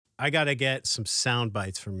I got to get some sound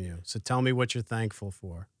bites from you. So tell me what you're thankful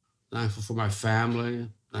for. Thankful for my family.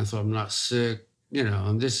 Thankful I'm not sick. You know,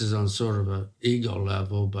 and this is on sort of an ego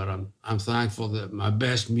level, but I'm thankful that my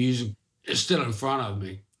best music is still in front of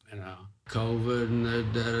me. You know, COVID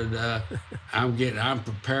and I'm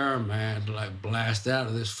preparing, man, to like blast out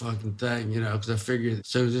of this fucking thing. You know, because I figured as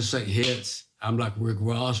soon as this thing hits, I'm like Rick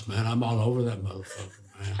Ross, man. I'm all over that motherfucker,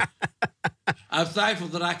 man. I'm thankful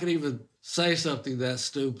that I can even say something that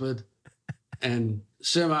stupid and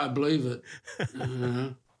semi-believe it.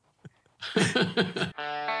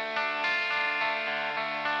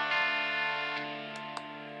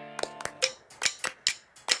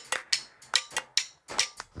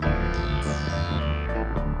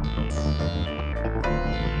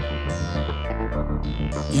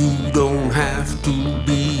 You don't have to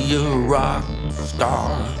be a rock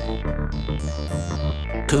star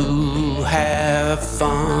to have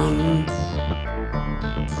fun.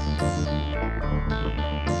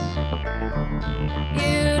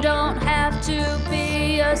 You don't have to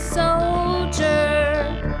be a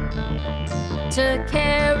soldier to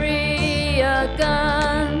carry a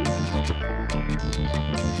gun.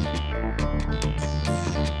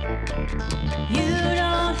 You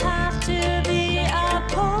don't have to be a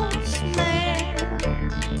postman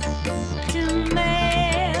to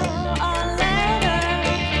mail a letter.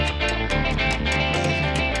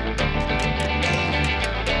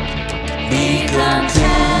 Be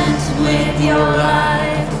content with your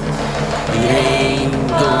life. It ain't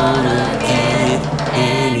gonna get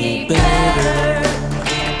any better.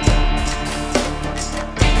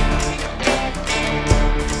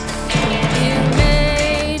 You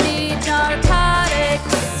may need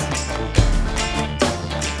narcotics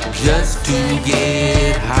just to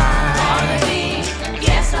get high. Wanna be,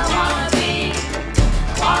 yes I wanna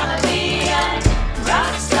be a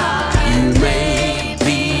rock star. You may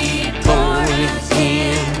be born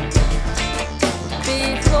again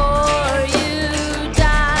Before you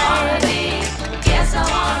die. Wanna be, yes I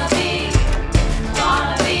wanna be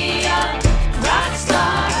a rock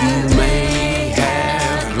star. You may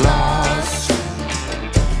have lost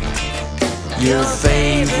your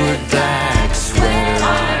favorite black sweater.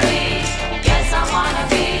 Wanna be, yes I wanna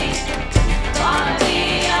be a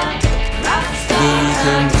rock star. Be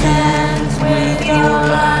content with your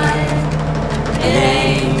life. It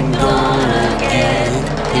ain't gonna get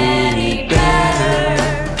any better.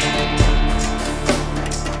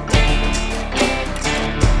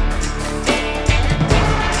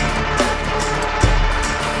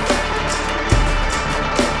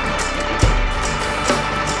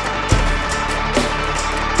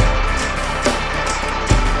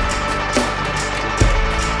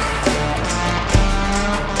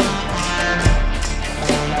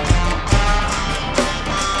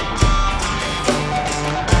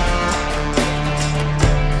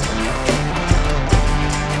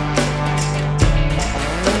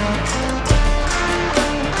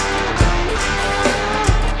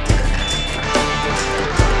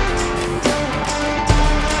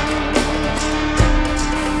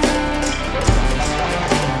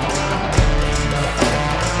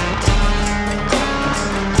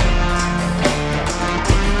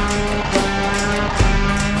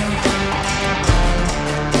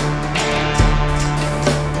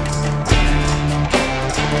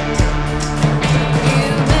 You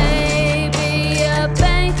may be a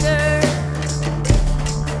banker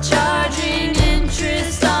charging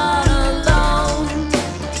interest on a loan.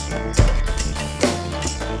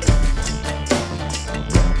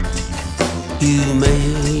 You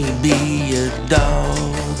may be a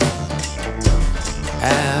dog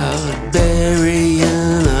out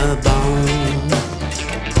burying a bone.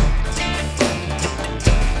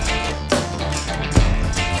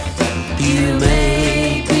 You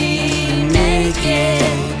may be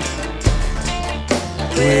naked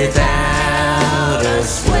without a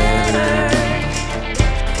sweater.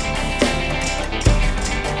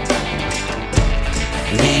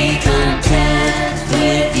 Be content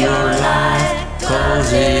with your life,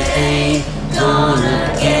 'cause it ain't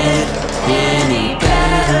gonna get any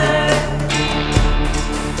better.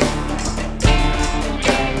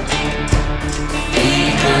 Be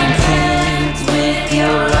content with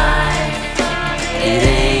your life. It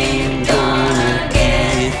ain't gonna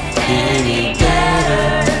get any better.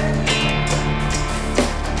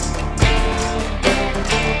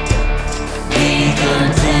 Be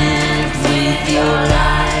content with your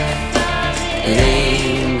life. It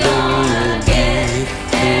ain't